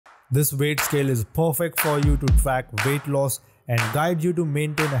This weight scale is perfect for you to track weight loss and guide you to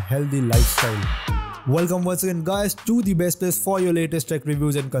maintain a healthy lifestyle. Welcome once again guys to the best place for your latest tech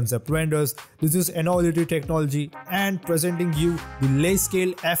reviews and concept renders. This is Enoylity Technology and presenting you the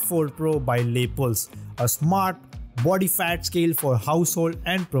Lescale F4 Pro by Lescale, a smart body fat scale for household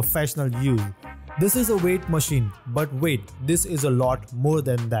and professional use. This is a weight machine, but wait, this is a lot more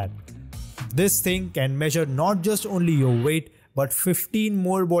than that. This thing can measure not just only your weight but 15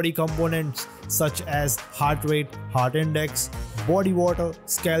 more body components such as heart rate, heart index, body water,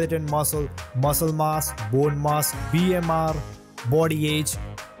 skeleton muscle, muscle mass, bone mass, BMR, body age,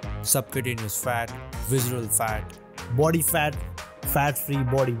 subcutaneous fat, visceral fat, body fat, fat-free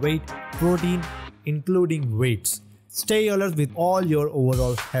body weight, protein, including weights. Stay alert with all your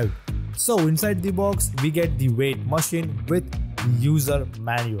overall health. So inside the box, we get the weight machine with the user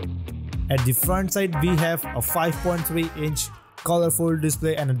manual. At the front side, we have a 5.3-inch colorful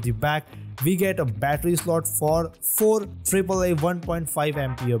display, and at the back we get a battery slot for 4 AAA 1.5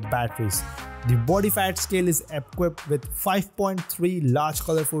 ampere batteries. The body fat scale is equipped with 5.3 large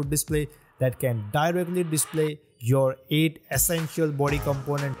colorful display that can directly display your 8 essential body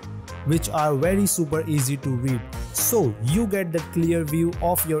components, which are very super easy to read. So you get that clear view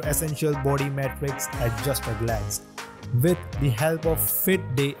of your essential body metrics at just a glance. With the help of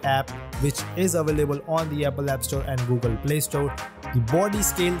FitDay app, which is available on the Apple App Store and Google Play Store, the body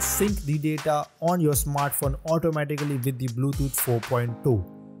scale syncs the data on your smartphone automatically with the Bluetooth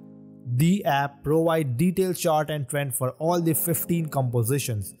 4.2. The app provides detailed chart and trend for all the 15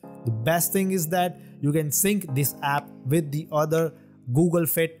 compositions. The best thing is that you can sync this app with the other Google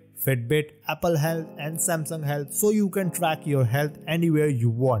Fit, Fitbit, Apple Health and Samsung Health, so you can track your health anywhere you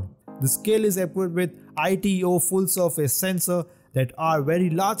want. The scale is equipped with ITO full surface sensor that are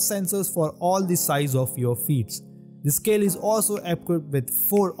very large sensors for all the size of your feet. The scale is also equipped with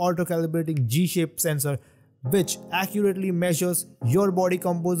 4 auto-calibrating G-shaped sensor which accurately measures your body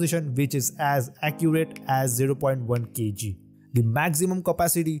composition, which is as accurate as 0.1 kg. The maximum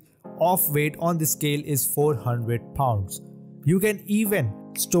capacity of weight on the scale is 400 pounds. You can even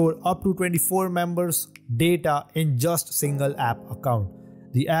store up to 24 members' data in just single app account.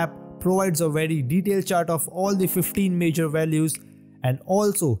 The app provides a very detailed chart of all the 15 major values and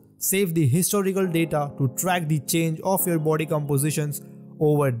also save the historical data to track the change of your body compositions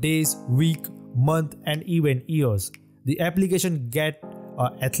over days, week, month and even years. The application gets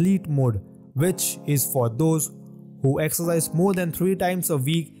an athlete mode, which is for those who exercise more than 3 times a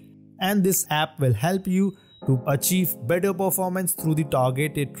week, and this app will help you to achieve better performance through the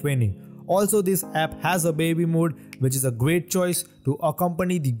targeted training. Also, this app has a baby mode, which is a great choice to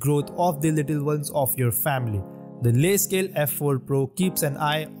accompany the growth of the little ones of your family. The Lescale F4 Pro keeps an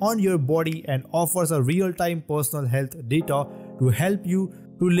eye on your body and offers a real-time personal health data to help you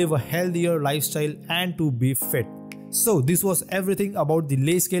to live a healthier lifestyle and to be fit. So this was everything about the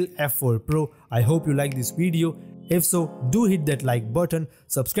Lescale F4 Pro. I hope you like this video. If so, do hit that like button,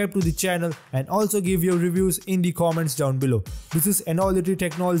 subscribe to the channel and also give your reviews in the comments down below. This is Enoylity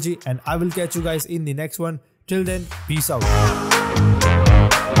Technology and I will catch you guys in the next one. Till then, peace out.